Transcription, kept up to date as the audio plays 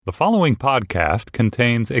The following podcast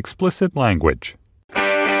contains explicit language. From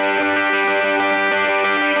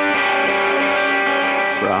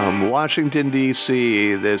Washington,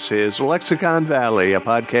 D.C., this is Lexicon Valley, a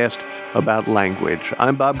podcast about language.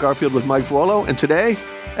 I'm Bob Garfield with Mike Vuolo, and today,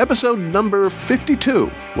 episode number 52,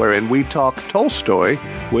 wherein we talk Tolstoy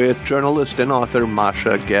with journalist and author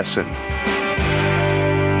Masha Gessen.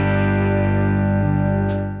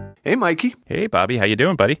 Hey, Mikey. Hey, Bobby. How you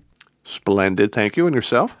doing, buddy? Splendid, thank you. And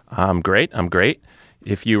yourself? I'm great.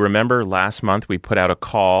 If you remember, last month we put out a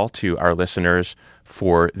call to our listeners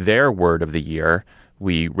for their word of the year.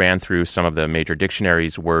 We ran through some of the major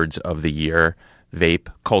dictionaries' words of the year: vape,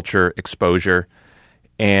 culture, exposure,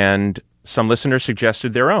 and some listeners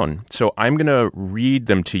suggested their own. So I'm going to read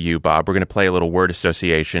them to you, Bob. We're going to play a little word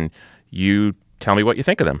association. You tell me what you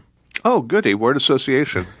think of them. Oh, goody. Word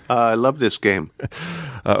association. I love this game.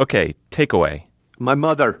 Okay, takeaway. My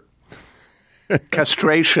mother.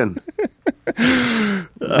 Castration. I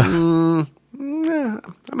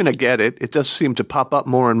get it. It does seem to pop up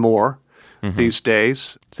more and more these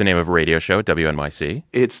days. It's the name of a radio show at WNYC.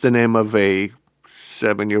 It's the name of a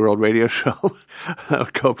 7-year-old radio show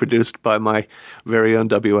co-produced by my very own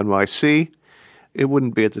WNYC. It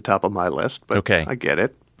wouldn't be at the top of my list, but okay. I get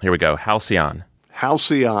it. Here we go. Halcyon.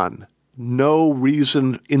 Halcyon. No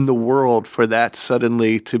reason in the world for that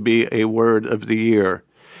suddenly to be a word of the year.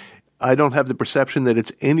 I don't have the perception that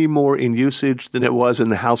it's any more in usage than it was in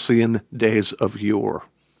the halcyon days of yore.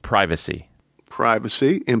 Privacy.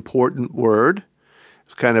 Privacy, important word.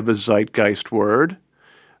 It's kind of a zeitgeist word,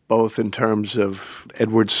 both in terms of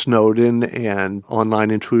Edward Snowden and online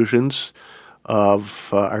intrusions of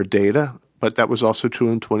our data. But that was also true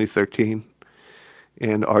in 2013.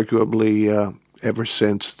 And arguably ever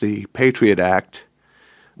since the Patriot Act,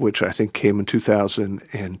 which I think came in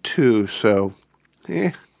 2002. So,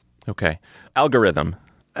 Okay. Algorithm.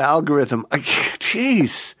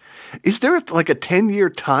 Jeez. Is there like a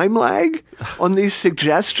 10-year time lag on these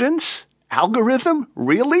suggestions? Algorithm?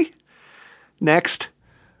 Really? Next.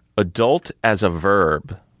 Adult as a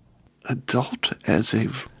verb. Adult as a...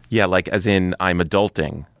 Yeah, like as in I'm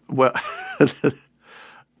adulting. Well,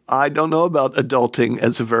 I don't know about adulting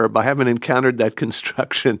as a verb. I haven't encountered that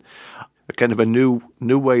construction. Kind of a new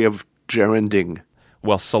way of gerunding.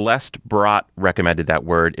 Well, Celeste Brott recommended that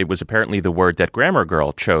word. It was apparently the word that Grammar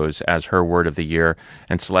Girl chose as her word of the year.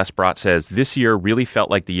 And Celeste Brott says, "This year really felt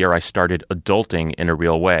like the year I started adulting in a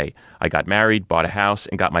real way. I got married, bought a house,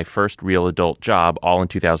 and got my first real adult job all in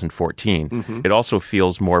 2014. Mm-hmm. It also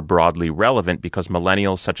feels more broadly relevant because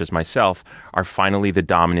millennials such as myself are finally the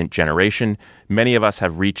dominant generation. Many of us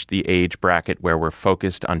have reached the age bracket where we're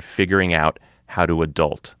focused on figuring out how to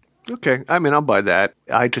adult." Okay. I'll buy that.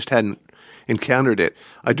 I just hadn't encountered it.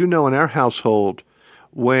 I do know in our household,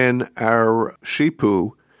 when our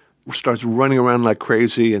Shipu starts running around like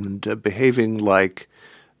crazy and behaving like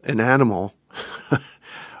an animal,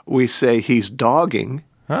 we say he's dogging,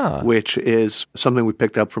 which is something we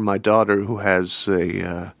picked up from my daughter who has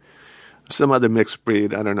some other mixed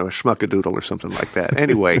breed, I don't know, a schmuckadoodle or something like that.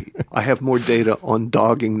 Anyway, I have more data on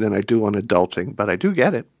dogging than I do on adulting, but I do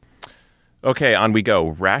get it. Okay, on we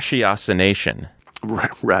go. Ratiocination.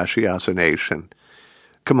 Ratiocination.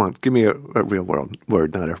 Come on, give me a real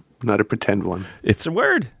word, not a pretend one. It's a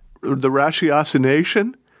word. The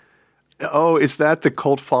ratiocination? Oh, is that the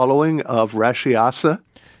cult following of Rashiasa?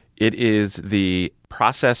 It is the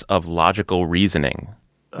process of logical reasoning.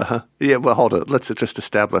 Uh-huh. Yeah, well, hold on. Let's just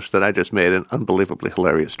establish that I just made an unbelievably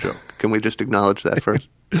hilarious joke. Can we just acknowledge that first?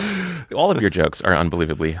 All of your jokes are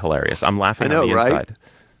unbelievably hilarious. I'm laughing on the right? inside.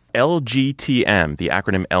 LGTM, the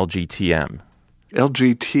acronym LGTM.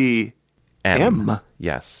 LGTM?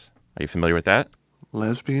 Yes. Are you familiar with that?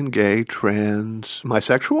 Lesbian, gay, trans,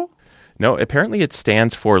 bisexual? No, apparently it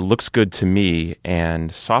stands for looks good to me,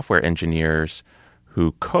 and software engineers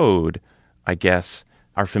who code, I guess,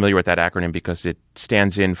 are familiar with that acronym because it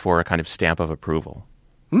stands in for a kind of stamp of approval.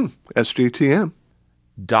 SGTM.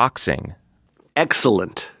 Doxing.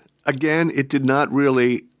 Excellent. Again, it did not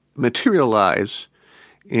really materialize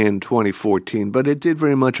in 2014, but it did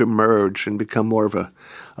very much emerge and become more of a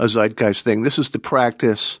zeitgeist thing. This is the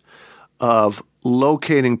practice of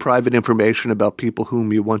locating private information about people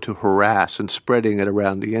whom you want to harass and spreading it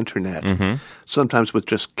around the internet, sometimes with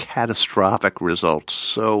just catastrophic results.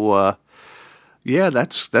 So,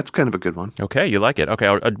 that's kind of a good one. Okay, you like it. Okay,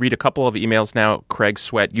 I'll read a couple of emails now. Craig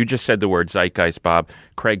Sweat, you just said the word zeitgeist, Bob.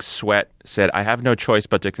 Craig Sweat said, "I have no choice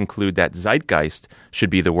but to conclude that zeitgeist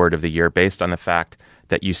should be the word of the year based on the fact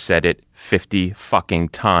that you said it 50 fucking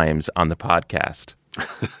times on the podcast."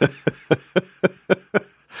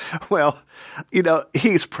 Well,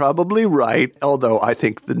 He's probably right, although I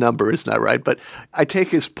think the number is not right. But I take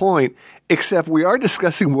his point, except we are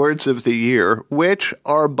discussing words of the year, which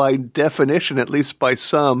are by definition, at least by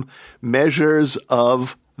some, measures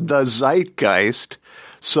of the zeitgeist.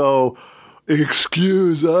 So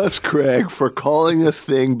excuse us, Craig, for calling a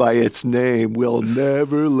thing by its name. We'll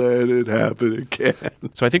never let it happen again.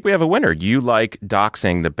 So I think we have a winner. You like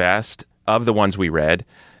doxing the best of the ones we read.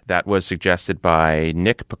 That was suggested by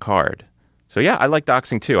Nick Picard. So yeah, I like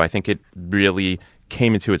doxing too. I think it really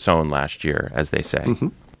came into its own last year, as they say. Mm-hmm.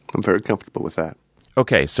 I'm very comfortable with that.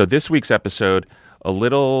 Okay, so this week's episode, a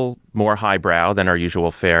little more highbrow than our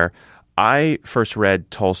usual fare. I first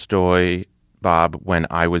read Tolstoy, Bob, when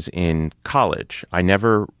I was in college. I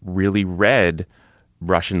never really read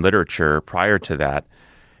Russian literature prior to that.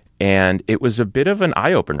 And it was a bit of an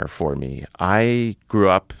eye-opener for me. I grew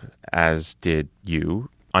up, as did you,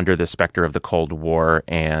 under the specter of the Cold War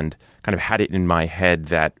and kind of had it in my head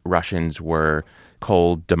that Russians were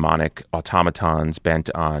cold, demonic automatons bent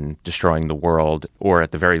on destroying the world, or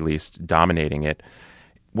at the very least, dominating it.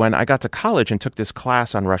 When I got to college and took this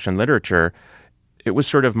class on Russian literature, it was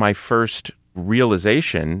sort of my first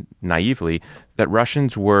realization, naively, that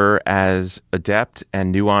Russians were as adept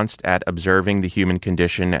and nuanced at observing the human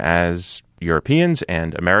condition as Europeans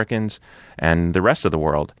and Americans and the rest of the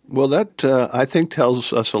world. Well, that, I think,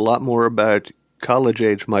 tells us a lot more about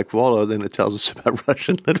college-age Mike Volo than it tells us about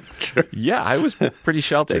Russian literature. Yeah, I was pretty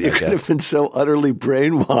sheltered, You could have been so utterly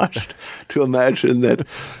brainwashed to imagine that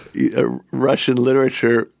Russian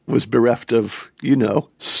literature was bereft of,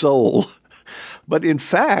 soul. But in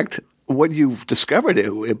fact, what you've discovered,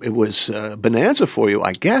 it was bonanza for you,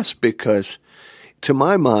 I guess, because to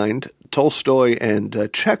my mind, Tolstoy and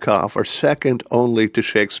Chekhov are second only to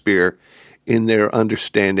Shakespeare in their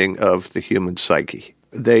understanding of the human psyche.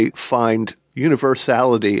 They find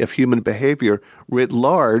universality of human behavior writ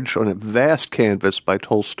large on a vast canvas by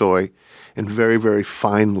Tolstoy and very, very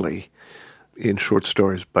finely in short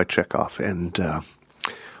stories by Chekhov. And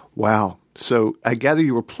wow. So I gather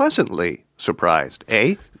you were pleasantly surprised,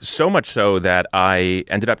 eh? So much so that I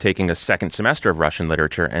ended up taking a second semester of Russian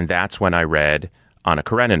literature, and that's when I read Anna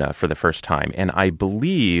Karenina for the first time. And I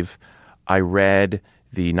believe I read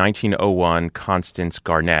the 1901 Constance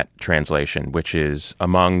Garnett translation, which is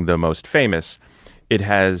among the most famous. It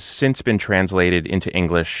has since been translated into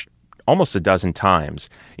English almost a dozen times,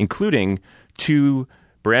 including two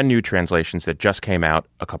brand new translations that just came out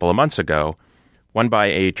a couple of months ago. One by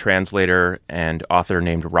a translator and author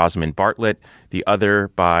named Rosamund Bartlett, the other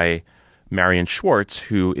by Marion Schwartz,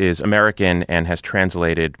 who is American and has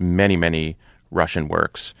translated many, many Russian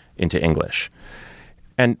works into English.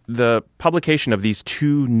 And the publication of these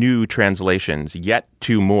two new translations, yet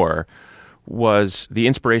two more, was the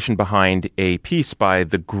inspiration behind a piece by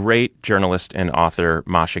the great journalist and author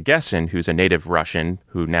Masha Gessen, who's a native Russian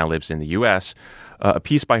who now lives in the U.S., a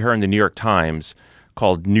piece by her in the New York Times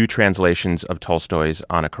called New Translations of Tolstoy's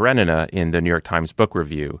Anna Karenina in the New York Times Book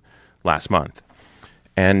Review last month.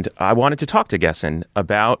 And I wanted to talk to Gessen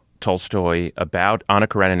about Tolstoy, about Anna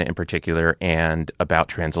Karenina in particular, and about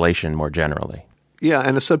translation more generally. Yeah,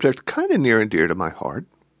 and a subject kind of near and dear to my heart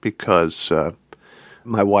because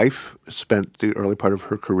my wife spent the early part of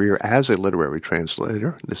her career as a literary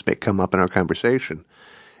translator. This may come up in our conversation.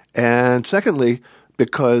 And secondly,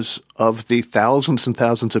 because of the thousands and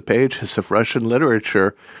thousands of pages of Russian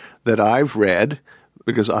literature that I've read,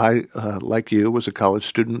 because I, like you, was a college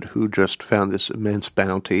student who just found this immense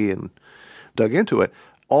bounty and dug into it,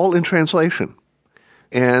 all in translation.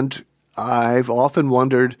 And I've often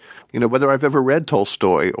wondered, whether I've ever read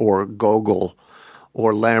Tolstoy or Gogol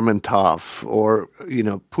or Lermontov or,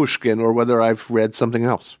 Pushkin, or whether I've read something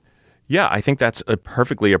else. Yeah, I think that's a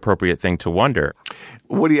perfectly appropriate thing to wonder.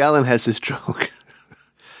 Woody Allen has this joke.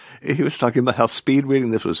 He was talking about how speed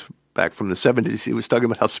reading, this was back from the 70s, he was talking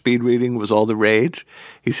about how speed reading was all the rage.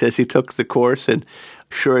 He says he took the course and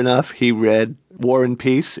sure enough, he read War and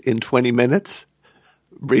Peace in 20 minutes.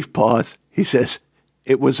 Brief pause. He says,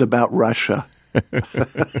 it was about Russia.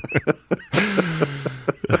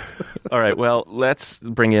 All right, well, let's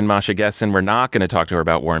bring in Masha Gessen. We're not going to talk to her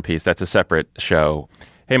about War and Peace. That's a separate show.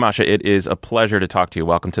 Hey, Masha, it is a pleasure to talk to you.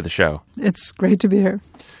 Welcome to the show. It's great to be here.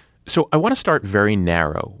 So I want to start very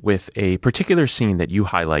narrow with a particular scene that you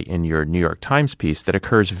highlight in your New York Times piece that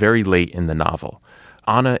occurs very late in the novel.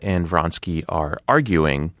 Anna and Vronsky are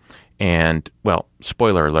arguing, and, well,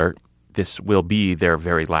 spoiler alert, this will be their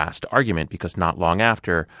very last argument because not long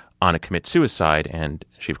after, Anna commits suicide, and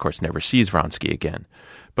she, of course, never sees Vronsky again.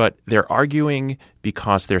 But they're arguing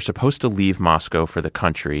because they're supposed to leave Moscow for the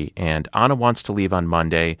country, and Anna wants to leave on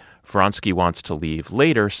Monday. Vronsky wants to leave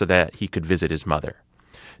later so that he could visit his mother.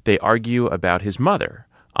 They argue about his mother.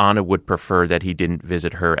 Anna would prefer that he didn't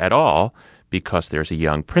visit her at all because there's a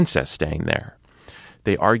young princess staying there.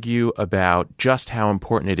 They argue about just how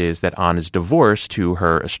important it is that Anna's divorce to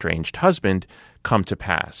her estranged husband come to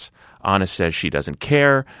pass. Anna says she doesn't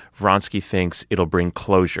care. Vronsky thinks it'll bring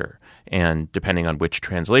closure. And depending on which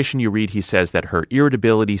translation you read, he says that her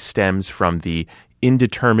irritability stems from the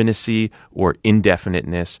indeterminacy or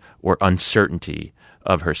indefiniteness or uncertainty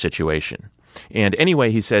of her situation. And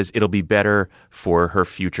anyway, he says it'll be better for her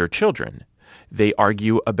future children. They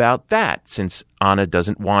argue about that since Anna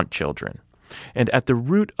doesn't want children. And at the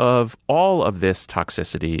root of all of this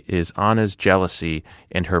toxicity is Anna's jealousy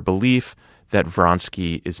and her belief that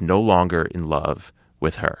Vronsky is no longer in love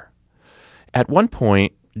with her. At one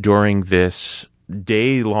point during this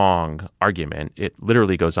day-long argument, it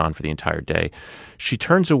literally goes on for the entire day, she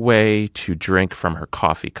turns away to drink from her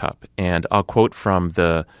coffee cup. And I'll quote from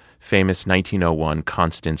the famous 1901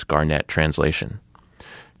 Constance Garnett translation.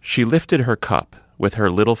 She lifted her cup with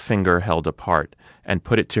her little finger held apart and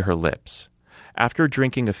put it to her lips. After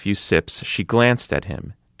drinking a few sips, she glanced at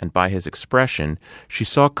him, and by his expression, she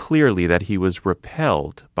saw clearly that he was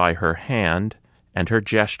repelled by her hand and her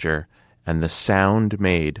gesture and the sound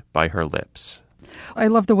made by her lips. I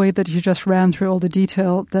love the way that you just ran through all the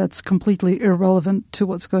detail that's completely irrelevant to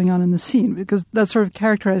what's going on in the scene, because that sort of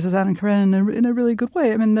characterizes Anna Karenina in a really good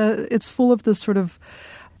way. I mean, it's full of this sort of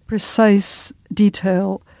precise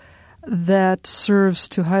detail that serves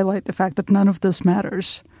to highlight the fact that none of this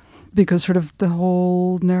matters, because sort of the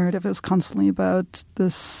whole narrative is constantly about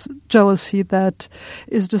this jealousy that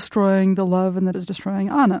is destroying the love and that is destroying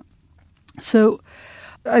Anna. So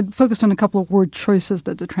I focused on a couple of word choices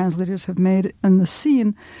that the translators have made in the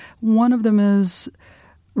scene. One of them is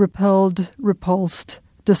repelled, repulsed,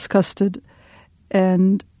 disgusted,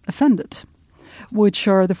 and offended, which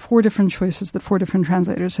are the four different choices that four different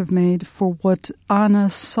translators have made for what Anna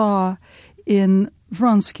saw in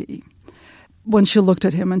Vronsky. When she looked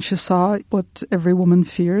at him and she saw what every woman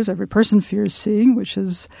fears, every person fears seeing, which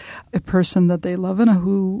is a person that they love and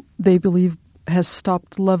who they believe has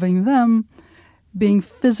stopped loving them, being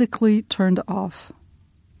physically turned off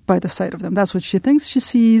by the sight of them. That's what she thinks she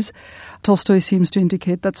sees. Tolstoy seems to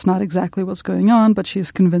indicate that's not exactly what's going on, but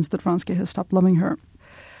she's convinced that Vronsky has stopped loving her.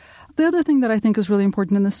 The other thing that I think is really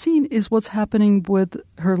important in the scene is what's happening with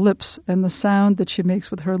her lips and the sound that she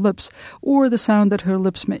makes with her lips, or the sound that her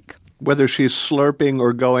lips make. Whether she's slurping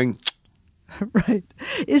or going... Right.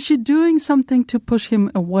 Is she doing something to push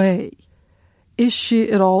him away? Is she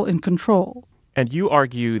at all in control? And you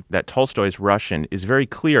argue that Tolstoy's Russian is very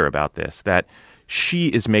clear about this, that she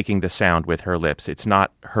is making the sound with her lips. It's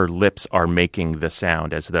not her lips are making the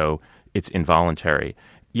sound as though it's involuntary.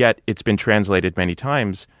 Yet it's been translated many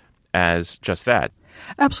times as just that.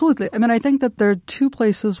 Absolutely. I mean, I think that there are two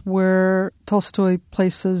places where Tolstoy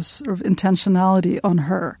places sort of intentionality on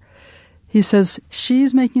her. He says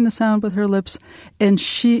she's making the sound with her lips and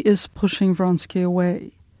she is pushing Vronsky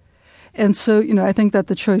away. And so, I think that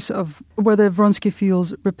the choice of whether Vronsky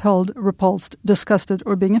feels repelled, repulsed, disgusted,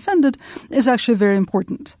 or being offended is actually very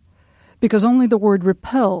important, because only the word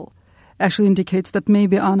repel actually indicates that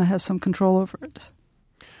maybe Anna has some control over it.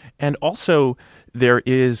 And also, there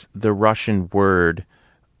is the Russian word,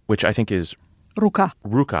 which I think is Ruka.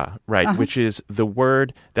 Ruka, right, which is the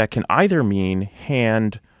word that can either mean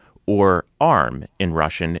hand or arm in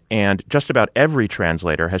Russian, and just about every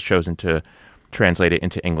translator has chosen to translate it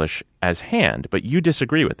into English as hand, but you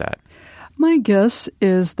disagree with that. My guess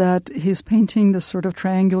is that he's painting this sort of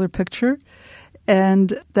triangular picture,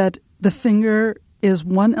 and that the finger is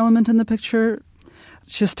one element in the picture.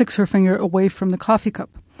 She sticks her finger away from the coffee cup.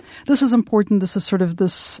 This is important. This is sort of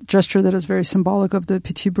this gesture that is very symbolic of the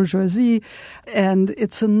petite bourgeoisie. And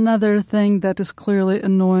it's another thing that is clearly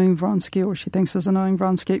annoying Vronsky, or she thinks is annoying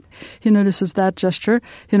Vronsky. He notices that gesture.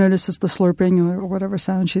 He notices the slurping or whatever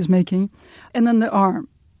sound she's making. And then the arm.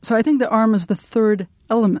 So I think the arm is the third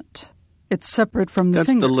element. It's separate from the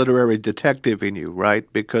finger. That's the literary detective in you,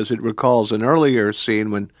 right? Because it recalls an earlier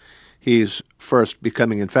scene when he's first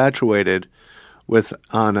becoming infatuated with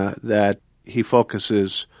Anna, that he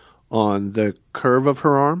focuses on the curve of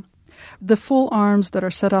her arm? The full arms that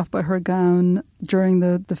are set off by her gown during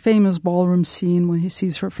the famous ballroom scene when he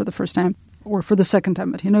sees her for the first time, or for the second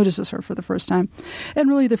time, but he notices her for the first time. And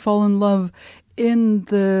really they fall in love in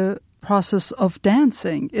the process of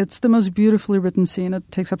dancing. It's the most beautifully written scene. It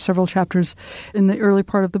takes up several chapters in the early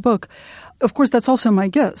part of the book. Of course, that's also my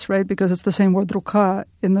guess, right? Because it's the same word ruka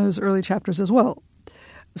in those early chapters as well.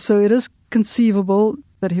 So it is conceivable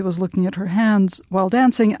that he was looking at her hands while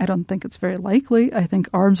dancing. I don't think it's very likely. I think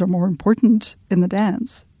arms are more important in the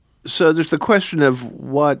dance. So there's the question of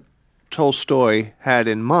what Tolstoy had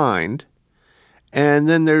in mind, and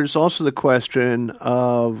then there's also the question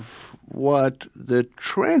of what the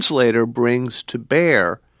translator brings to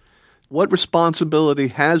bear. What responsibility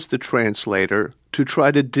has the translator to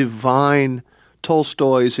try to divine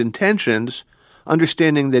Tolstoy's intentions,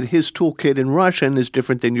 understanding that his toolkit in Russian is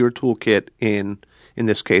different than your toolkit in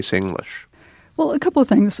this case, English? Well, a couple of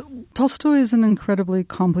things. Tolstoy is an incredibly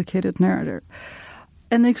complicated narrator.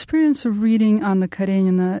 And the experience of reading Anna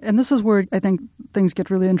Karenina, and this is where I think things get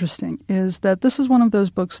really interesting, is that this is one of those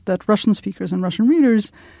books that Russian speakers and Russian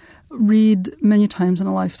readers read many times in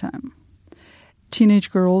a lifetime.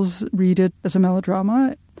 Teenage girls read it as a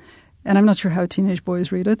melodrama, and I'm not sure how teenage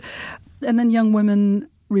boys read it. And then young women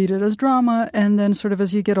read it as drama, and then sort of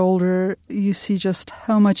as you get older, you see just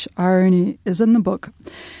how much irony is in the book.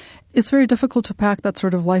 It's very difficult to pack that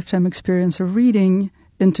sort of lifetime experience of reading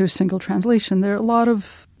into a single translation. There are a lot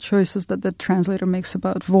of choices that the translator makes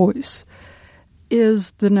about voice.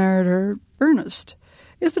 Is the narrator earnest?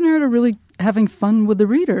 Is the narrator really having fun with the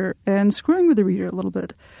reader and screwing with the reader a little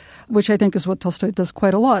bit? Which I think is what Tolstoy does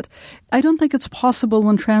quite a lot. I don't think it's possible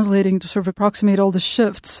when translating to sort of approximate all the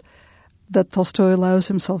shifts that Tolstoy allows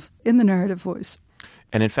himself in the narrative voice.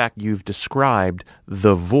 And in fact, you've described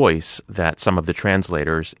the voice that some of the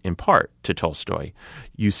translators impart to Tolstoy.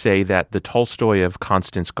 You say that the Tolstoy of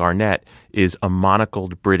Constance Garnett is a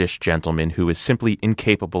monocled British gentleman who is simply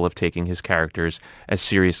incapable of taking his characters as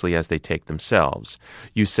seriously as they take themselves.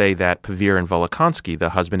 You say that Pavir and Volokonsky, the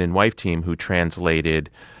husband and wife team who translated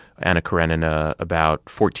Anna Karenina about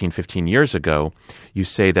 14, 15 years ago, you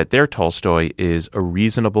say that their Tolstoy is a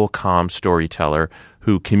reasonable, calm storyteller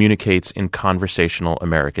who communicates in conversational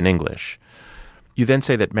American English. You then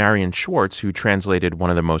say that Marion Schwartz, who translated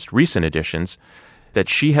one of the most recent editions, that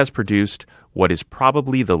she has produced what is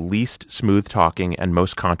probably the least smooth-talking and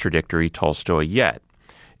most contradictory Tolstoy yet.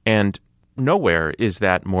 And nowhere is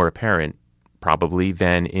that more apparent, probably,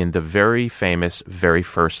 than in the very famous very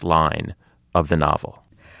first line of the novel.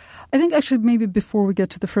 I think actually maybe before we get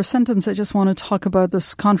to the first sentence, I just want to talk about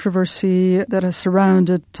this controversy that has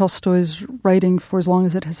surrounded Tolstoy's writing for as long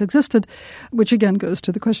as it has existed, which again goes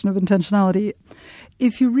to the question of intentionality.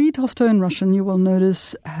 If you read Tolstoy in Russian, you will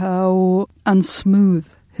notice how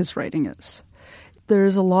unsmooth his writing is.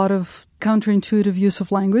 There's a lot of counterintuitive use of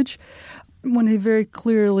language when he very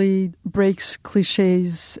clearly breaks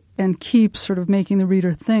cliches and keeps sort of making the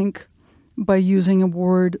reader think by using a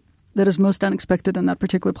word that is most unexpected in that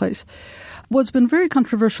particular place. What's been very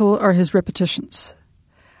controversial are his repetitions.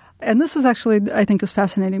 And this is actually, I think, is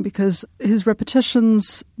fascinating because his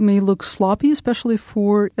repetitions may look sloppy, especially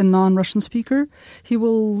for a non-Russian speaker. He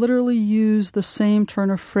will literally use the same turn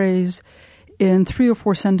of phrase in 3 or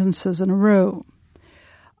 4 sentences in a row.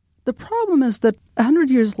 The problem is that 100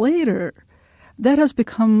 years later, that has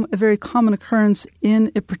become a very common occurrence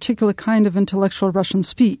in a particular kind of intellectual Russian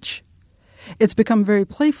speech. It's become very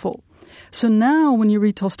playful. So now when you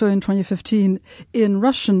read Tolstoy in 2015 in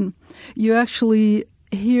Russian, you actually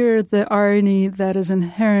hear the irony that is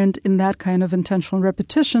inherent in that kind of intentional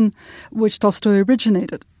repetition, which Tolstoy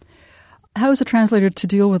originated. How is a translator to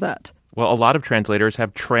deal with that? Well, a lot of translators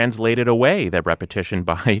have translated away that repetition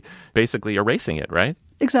by basically erasing it, right?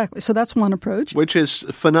 Exactly. So that's one approach. Which is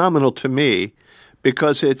phenomenal to me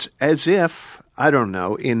because it's as if, I don't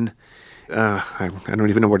know, I don't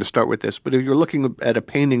even know where to start with this, but if you're looking at a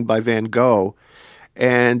painting by Van Gogh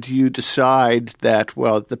and you decide that,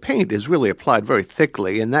 well, the paint is really applied very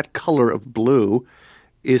thickly and that color of blue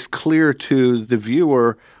is clear to the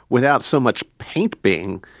viewer without so much paint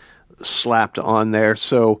being slapped on there.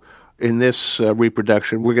 So in this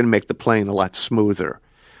reproduction, we're going to make the plane a lot smoother,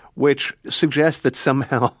 which suggests that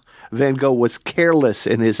somehow Van Gogh was careless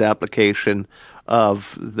in his application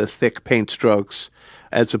of the thick paint strokes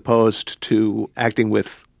as opposed to acting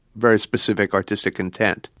with very specific artistic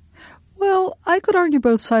intent. Well, I could argue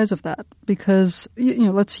both sides of that because,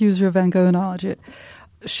 let's use your Van Gogh analogy.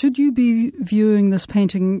 Should you be viewing this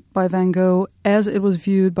painting by Van Gogh as it was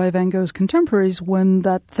viewed by Van Gogh's contemporaries when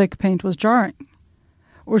that thick paint was jarring?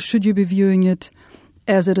 Or should you be viewing it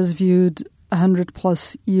as it is viewed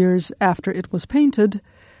 100+ years after it was painted,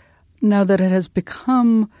 now that it has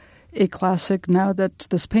become a classic, now that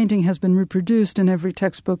this painting has been reproduced in every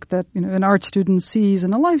textbook that an art student sees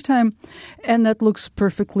in a lifetime, and that looks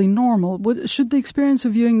perfectly normal? Should the experience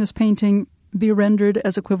of viewing this painting be rendered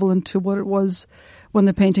as equivalent to what it was when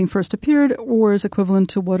the painting first appeared, or as equivalent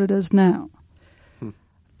to what it is now?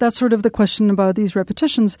 that's sort of the question about these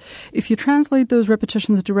repetitions. If you translate those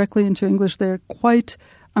repetitions directly into English, they're quite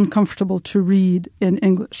uncomfortable to read in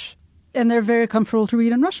English. And they're very comfortable to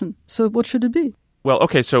read in Russian. So what should it be? Well,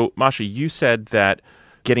 okay, so Masha, you said that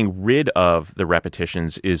getting rid of the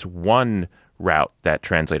repetitions is one route that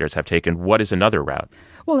translators have taken. What is another route?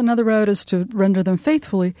 Well, another route is to render them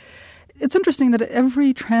faithfully. It's interesting that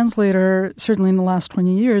every translator, certainly in the last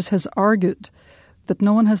 20 years, has argued that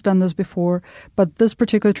no one has done this before, but this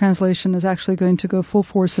particular translation is actually going to go full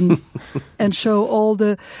force and and show all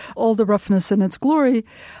the roughness in its glory.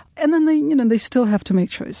 And then they still have to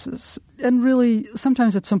make choices. And really,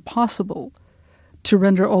 sometimes it's impossible to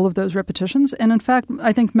render all of those repetitions. And in fact,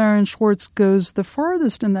 I think Marion Schwartz goes the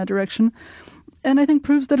farthest in that direction, and I think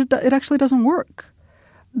proves that it actually doesn't work.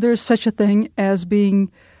 There's such a thing as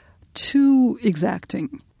being too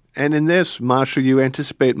exacting. And in this, Masha, you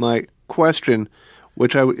anticipate my question,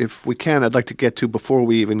 which, if we can, I'd like to get to before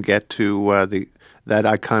we even get to that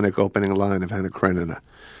iconic opening line of Anna Karenina.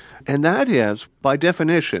 And that is, by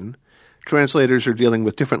definition, translators are dealing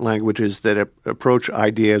with different languages that approach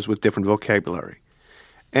ideas with different vocabulary.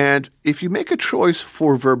 And if you make a choice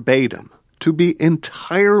for verbatim, to be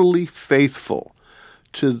entirely faithful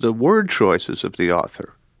to the word choices of the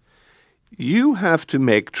author, you have to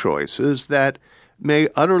make choices that may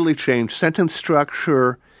utterly change sentence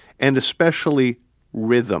structure and especially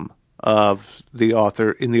rhythm of the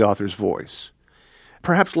author in the author's voice.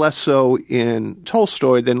 Perhaps less so in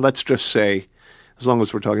Tolstoy than, let's just say, as long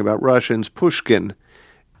as we're talking about Russians, Pushkin.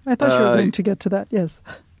 I thought you were going to get to that, yes.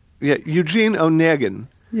 Yeah, Eugene Onegin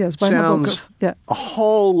by sounds Nabokov. Yeah. a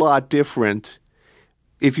whole lot different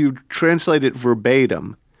if you translate it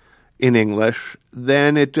verbatim in English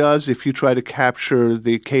than it does if you try to capture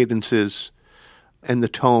the cadences and the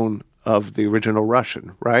tone of the original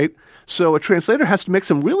Russian, right? So a translator has to make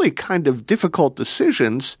some really kind of difficult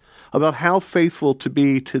decisions about how faithful to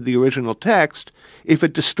be to the original text if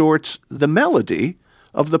it distorts the melody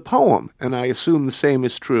of the poem. And I assume the same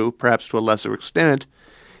is true, perhaps to a lesser extent,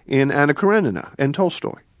 in Anna Karenina and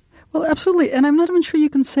Tolstoy. Well, absolutely. And I'm not even sure you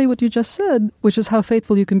can say what you just said, which is how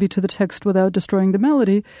faithful you can be to the text without destroying the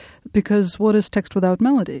melody, because what is text without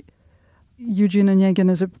melody? Eugene Onegin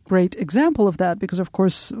is a great example of that because, of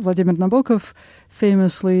course, Vladimir Nabokov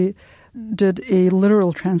famously did a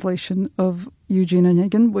literal translation of Eugene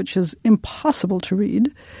Onegin, which is impossible to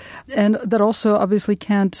read, and that also obviously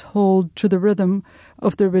can't hold to the rhythm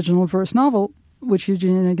of the original verse novel, which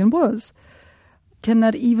Eugene Onegin was. Can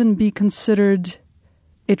that even be considered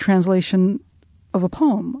a translation of a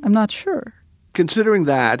poem? I'm not sure. Considering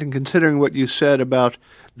that and considering what you said about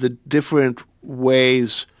the different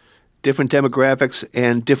ways, different demographics,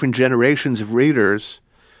 and different generations of readers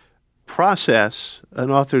process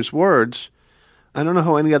an author's words, I don't know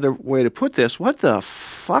how any other way to put this. What the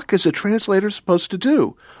fuck is a translator supposed to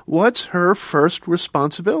do? What's her first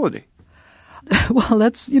responsibility?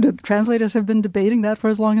 Well, translators have been debating that for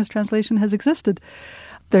as long as translation has existed.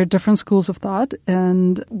 There are different schools of thought,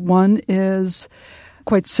 and one is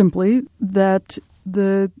quite simply that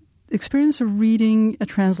the experience of reading a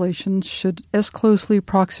translation should as closely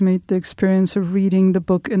approximate the experience of reading the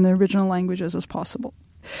book in the original languages as possible.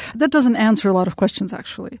 That doesn't answer a lot of questions,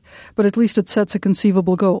 actually, but at least it sets a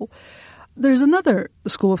conceivable goal. There's another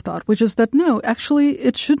school of thought, which is that no, actually,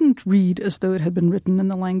 it shouldn't read as though it had been written in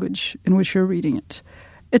the language in which you're reading it.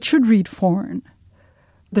 It should read foreign.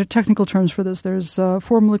 There are technical terms for this. There's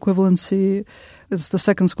formal equivalency is the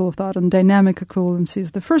second school of thought, and dynamic equivalency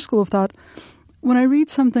is the first school of thought. When I read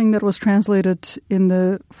something that was translated in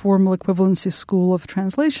the formal equivalency school of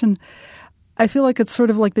translation, I feel like it's sort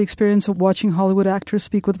of like the experience of watching Hollywood actors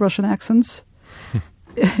speak with Russian accents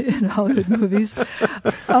in Hollywood movies.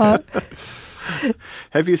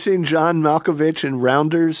 Have you seen John Malkovich in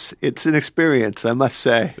Rounders? It's an experience, I must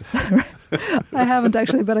say. I haven't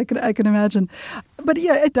actually, but I can imagine. But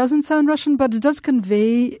yeah, it doesn't sound Russian, but it does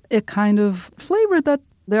convey a kind of flavor that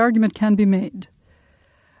the argument can be made.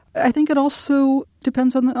 I think it also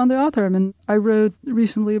depends on the author. I mean, I wrote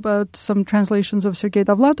recently about some translations of Sergei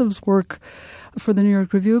Dovlatov's work for the New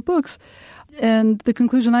York Review of Books. And the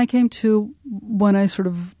conclusion I came to when I sort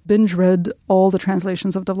of binge-read all the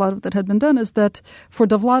translations of Dovlatov that had been done is that for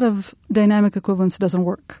Dovlatov, dynamic equivalence doesn't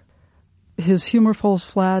work. His humor falls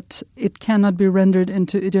flat. It cannot be rendered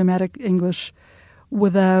into idiomatic English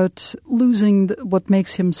without losing what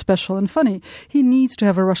makes him special and funny. He needs to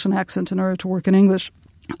have a Russian accent in order to work in English.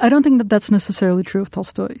 I don't think that that's necessarily true of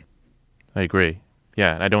Tolstoy. I agree.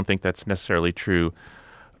 Yeah, and I don't think that's necessarily true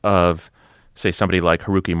of, say, somebody like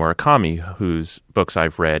Haruki Murakami, whose books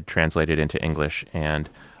I've read translated into English, and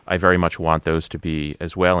I very much want those to be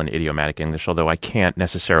as well in idiomatic English, although I can't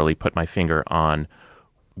necessarily put my finger on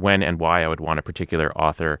when and why I would want a particular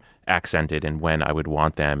author accented and when I would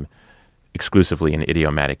want them exclusively in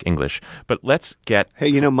idiomatic English. But let's get...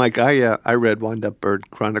 Hey, Mike, I read Wind Up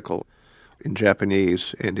Bird Chronicle in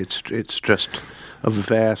Japanese, and it's just a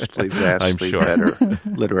vastly better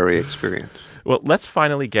literary experience. Well, let's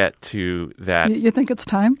finally get to that. You think it's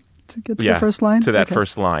time to get to the first line? To that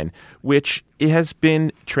first line, which it has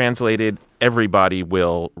been translated, everybody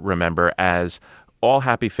will remember, as all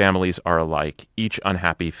happy families are alike. Each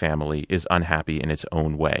unhappy family is unhappy in its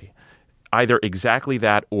own way. Either exactly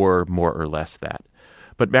that or more or less that.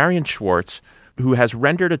 But Marion Schwartz, who has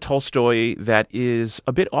rendered a Tolstoy that is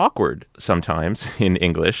a bit awkward sometimes in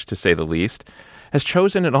English, to say the least, has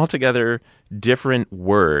chosen an altogether different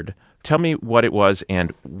word. Tell me what it was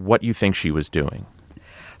and what you think she was doing.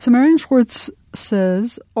 So Marion Schwartz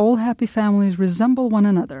says, all happy families resemble one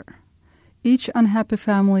another. Each unhappy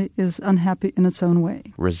family is unhappy in its own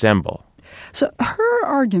way. Resemble. So her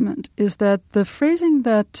argument is that the phrasing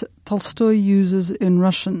that Tolstoy uses in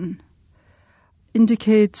Russian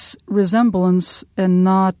indicates resemblance and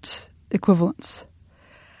not equivalence.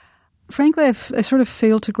 Frankly, I sort of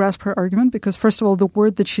failed to grasp her argument because, first of all, the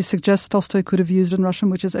word that she suggests Tolstoy could have used in Russian,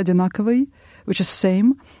 which is одинаковый, which is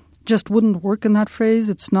same, just wouldn't work in that phrase.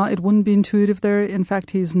 It wouldn't be intuitive there. In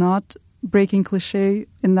fact, he's not breaking cliche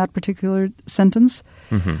in that particular sentence.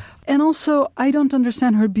 Mm-hmm. And also, I don't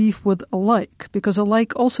understand her beef with alike, because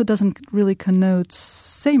alike also doesn't really connote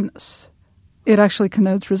sameness. It actually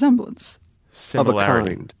connotes resemblance.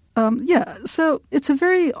 Similarity. Of a kind. So it's a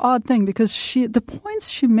very odd thing because the points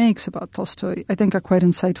she makes about Tolstoy, I think, are quite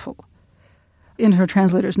insightful in her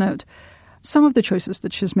translator's note. Some of the choices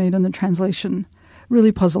that she's made in the translation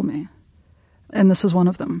really puzzle me, and this is one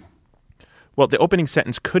of them. Well, the opening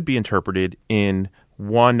sentence could be interpreted in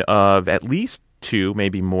one of at least two,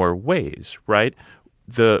 maybe more ways, right?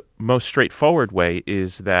 The most straightforward way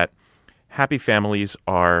is that happy families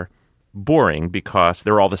are boring because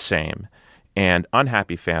they're all the same, and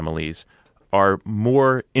unhappy families are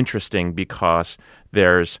more interesting because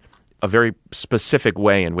there's a very specific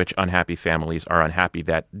way in which unhappy families are unhappy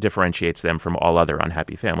that differentiates them from all other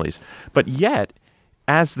unhappy families. But yet,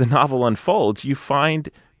 as the novel unfolds, you find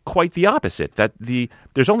quite the opposite, that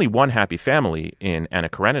there's only one happy family in Anna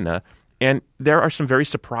Karenina, and there are some very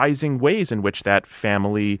surprising ways in which that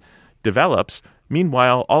family develops.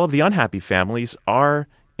 Meanwhile, all of the unhappy families are,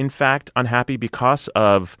 in fact, unhappy because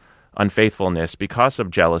of unfaithfulness, because of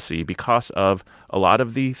jealousy, because of a lot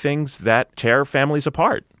of the things that tear families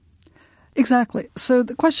apart. Exactly. So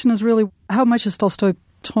the question is really, how much is Tolstoy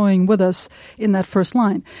toying with us in that first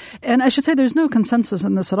line? And I should say there's no consensus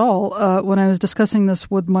in this at all. When I was discussing this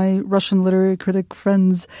with my Russian literary critic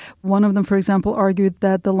friends, one of them, for example, argued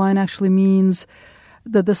that the line actually means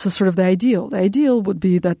that this is sort of the ideal. The ideal would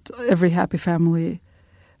be that every happy family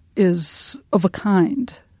is of a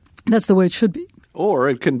kind. That's the way it should be. Or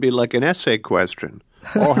it can be like an essay question.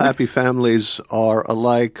 All happy families are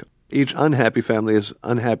alike. Each unhappy family is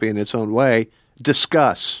unhappy in its own way.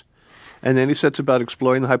 Discuss. And then he sets about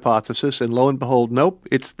exploring the hypothesis, and lo and behold, nope,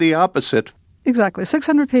 it's the opposite. Exactly.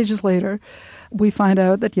 600 pages later, we find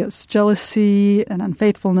out that, yes, jealousy and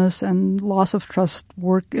unfaithfulness and loss of trust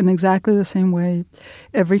work in exactly the same way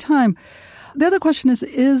every time. The other question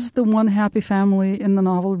is the one happy family in the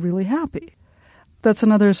novel really happy? That's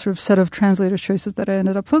another sort of set of translator's choices that I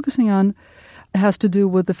ended up focusing on. It has to do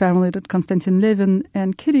with the family that Konstantin Levin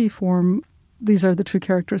and Kitty form. These are the two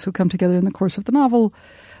characters who come together in the course of the novel.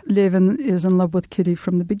 Levin is in love with Kitty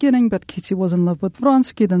from the beginning, but Kitty was in love with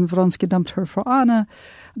Vronsky. Then Vronsky dumped her for Anna.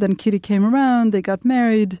 Then Kitty came around. They got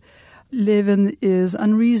married. Levin is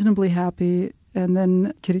unreasonably happy. And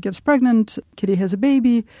then Kitty gets pregnant. Kitty has a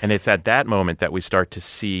baby. And it's at that moment that we start to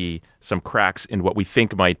see some cracks in what we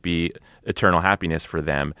think might be eternal happiness for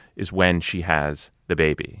them, is when she has the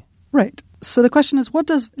baby. Right. So the question is, what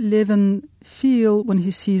does Levin feel when he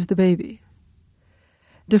sees the baby?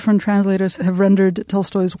 Different translators have rendered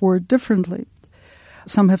Tolstoy's word differently.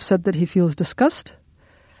 Some have said that he feels disgust.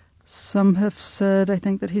 Some have said, I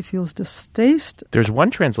think, that he feels distaste. There's one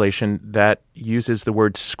translation that uses the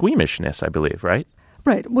word squeamishness, I believe, right?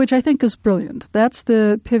 Right, which I think is brilliant. That's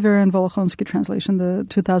the Piver and Volokhonsky translation, the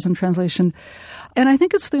 2000 translation. And I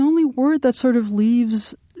think it's the only word that sort of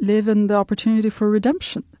leaves Levin the opportunity for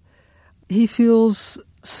redemption. He feels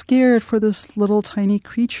scared for this little tiny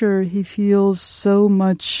creature. He feels so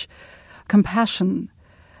much compassion.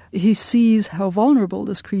 He sees how vulnerable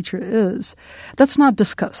this creature is. That's not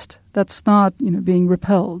disgust. That's not, being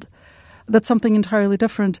repelled. That's something entirely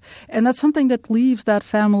different. And that's something that leaves that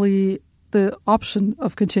family the option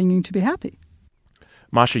of continuing to be happy.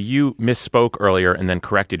 Masha, you misspoke earlier and then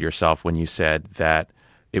corrected yourself when you said that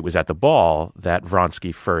it was at the ball that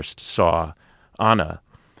Vronsky first saw Anna.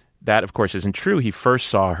 That, of course, isn't true. He first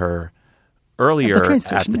saw her earlier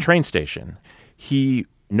at the train station. He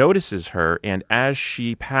notices her, and as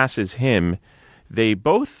she passes him, they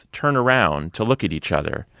both turn around to look at each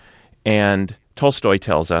other. And Tolstoy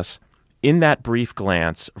tells us, in that brief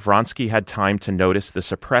glance, Vronsky had time to notice the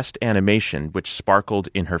suppressed animation which sparkled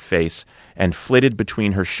in her face and flitted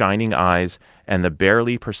between her shining eyes and the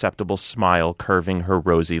barely perceptible smile curving her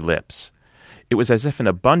rosy lips. It was as if an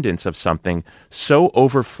abundance of something so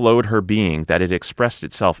overflowed her being that it expressed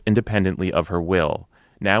itself independently of her will,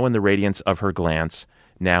 now in the radiance of her glance,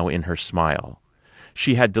 now in her smile.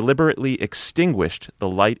 She had deliberately extinguished the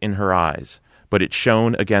light in her eyes, but it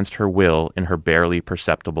shone against her will in her barely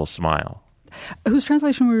perceptible smile. Whose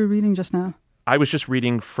translation were you reading just now? I was just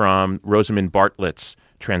reading from Rosamund Bartlett's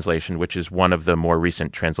translation, which is one of the more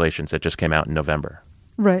recent translations that just came out in November.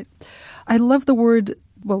 Right. I love the word,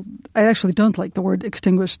 well, I actually don't like the word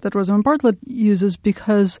extinguished that Rosamund Bartlett uses,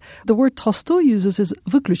 because the word Tolstoy uses is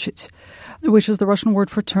выключить, which is the Russian word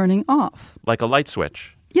for turning off. Like a light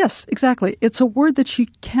switch. Yes, exactly. It's a word that you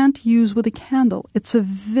can't use with a candle. It's a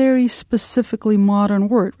very specifically modern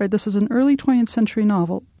word, right? This is an early 20th century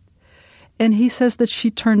novel. And he says that she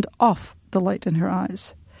turned off the light in her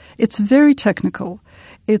eyes. It's very technical.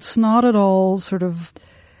 It's not at all sort of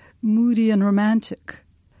moody and romantic.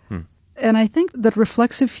 And I think that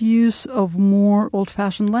reflexive use of more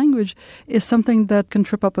old-fashioned language is something that can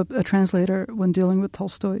trip up a translator when dealing with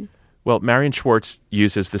Tolstoy. Well, Marion Schwartz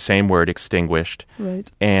uses the same word, extinguished.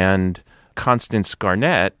 Right. And Constance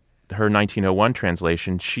Garnett, her 1901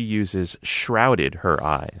 translation, she uses shrouded her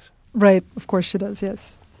eyes. Right. Of course she does,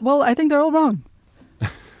 yes. Well, I think they're all wrong.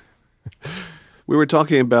 We were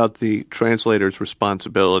talking about the translator's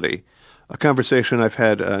responsibility, a conversation I've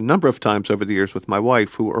had a number of times over the years with my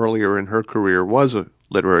wife, who earlier in her career was a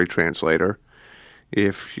literary translator.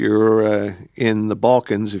 If you're in the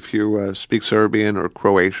Balkans, if you speak Serbian or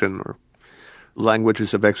Croatian or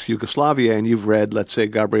languages of ex-Yugoslavia, and you've read, let's say,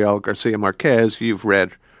 Gabriel Garcia Marquez, you've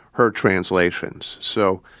read her translations.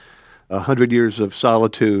 So 100 Years of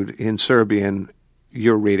Solitude in Serbian,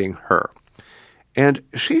 you're reading her. And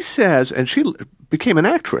she says, and she became an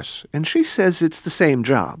actress, and she says it's the same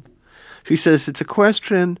job. She says it's a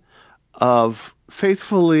question of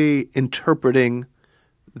faithfully interpreting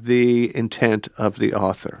the intent of the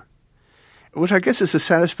author, which I guess is a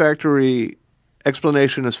satisfactory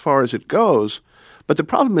explanation as far as it goes. But the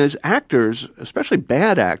problem is actors, especially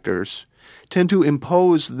bad actors, tend to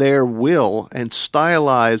impose their will and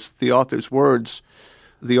stylize the author's words,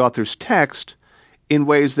 the author's text, in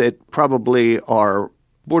ways that probably are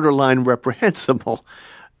borderline reprehensible.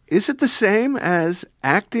 Is it the same as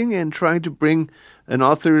acting and trying to bring an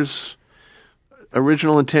author's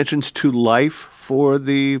original intentions to life for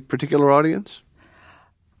the particular audience?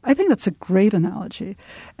 I think that's a great analogy.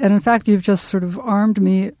 And in fact, you've just sort of armed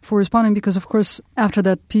me for responding because, of course, after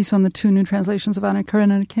that piece on the 2 new translations of Anna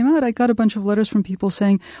Karenina came out, I got a bunch of letters from people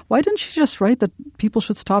saying, why didn't you just write that people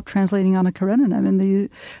should stop translating Anna Karenina? I mean,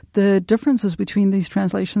 the differences between these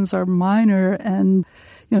translations are minor and,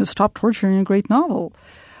 stop torturing a great novel.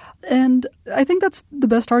 And I think that's the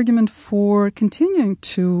best argument for continuing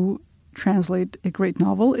to translate a great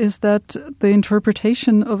novel is that the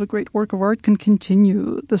interpretation of a great work of art can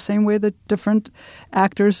continue the same way that different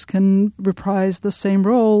actors can reprise the same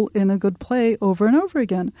role in a good play over and over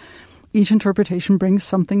again. Each interpretation brings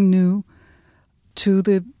something new to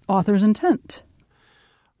the author's intent.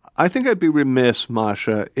 I think I'd be remiss,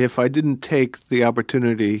 Masha, if I didn't take the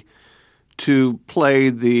opportunity to play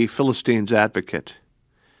the Philistine's advocate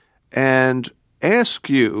and ask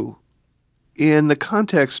you, in the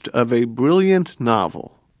context of a brilliant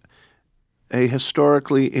novel, a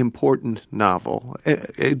historically important novel,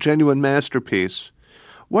 a genuine masterpiece,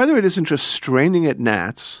 whether it isn't just straining at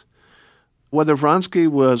gnats, whether Vronsky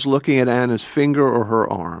was looking at Anna's finger or her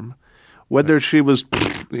arm, whether she was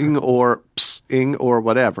pssing or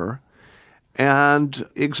whatever, and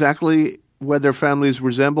exactly whether families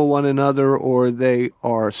resemble one another or they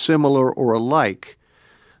are similar or alike,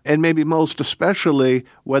 and maybe most especially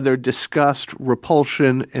whether disgust,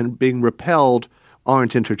 repulsion, and being repelled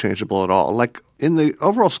aren't interchangeable at all. Like, in the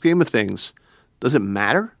overall scheme of things, does it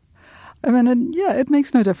matter? I mean, it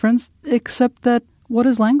makes no difference, except that what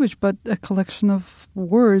is language but a collection of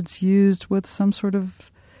words used with some sort of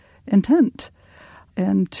intent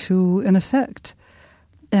and to an effect.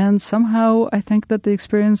 And somehow I think that the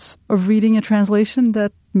experience of reading a translation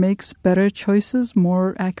that makes better choices,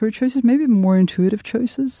 more accurate choices, maybe more intuitive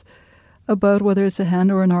choices, about whether it's a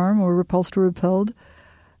hand or an arm or repulsed or repelled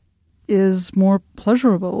is more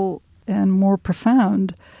pleasurable and more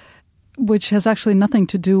profound, which has actually nothing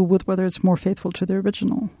to do with whether it's more faithful to the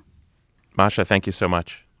original. Masha, thank you so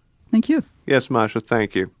much. Thank you. Yes, Masha,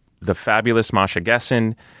 thank you. The fabulous Masha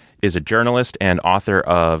Gessen is a journalist and author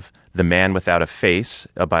of The Man Without a Face,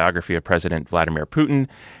 a biography of President Vladimir Putin,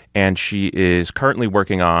 and she is currently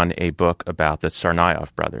working on a book about the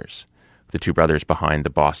Tsarnaev brothers, the two brothers behind the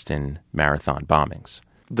Boston Marathon bombings.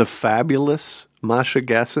 The fabulous Masha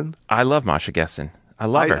Gessen? I love Masha Gessen. I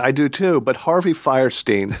love her. I do too, but Harvey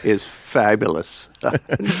Fierstein is fabulous.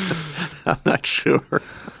 I'm not sure.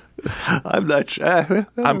 I'm not sure.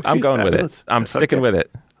 I'm going with it. I'm sticking with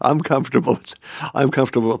it. I'm comfortable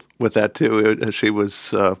with that too. She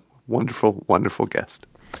was a wonderful, wonderful guest.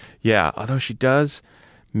 Yeah, although she does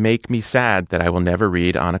make me sad that I will never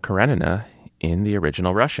read Anna Karenina in the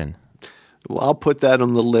original Russian. Well, I'll put that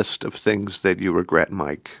on the list of things that you regret,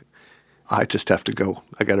 Mike. I just have to go.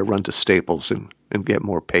 I got to run to Staples and get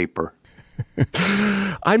more paper.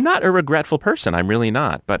 I'm not a regretful person. I'm really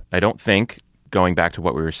not. But I don't think, going back to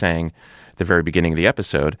what we were saying at the very beginning of the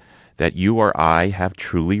episode, that you or I have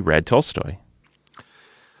truly read Tolstoy.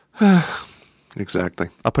 Exactly.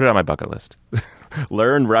 I'll put it on my bucket list.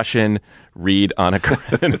 Learn Russian, read Anna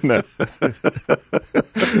Karenina.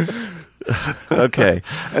 Okay.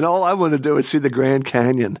 And all I want to do is see the Grand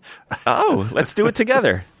Canyon. Oh, let's do it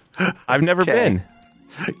together. I've never been.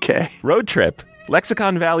 Okay. Road trip.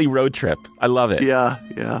 Lexicon Valley road trip. I love it. Yeah.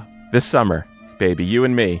 This summer, baby, you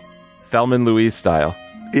and me. Thelma and Louise style.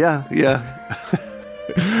 Yeah.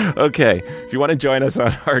 Okay. If you want to join us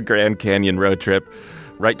on our Grand Canyon road trip,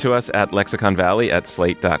 write to us at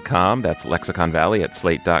lexiconvalley@slate.com. That's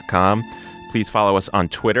lexiconvalley@slate.com. Please follow us on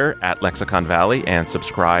Twitter at Lexicon Valley and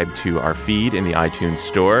subscribe to our feed in the iTunes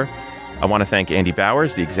Store. I want to thank Andy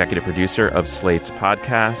Bowers, the executive producer of Slate's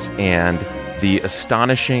podcast, and the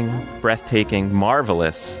astonishing, breathtaking,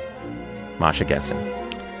 marvelous Masha Gessen.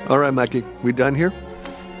 All right, Mikey, we done here?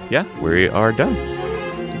 Yeah, we are done.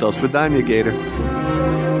 До свидания, Gator.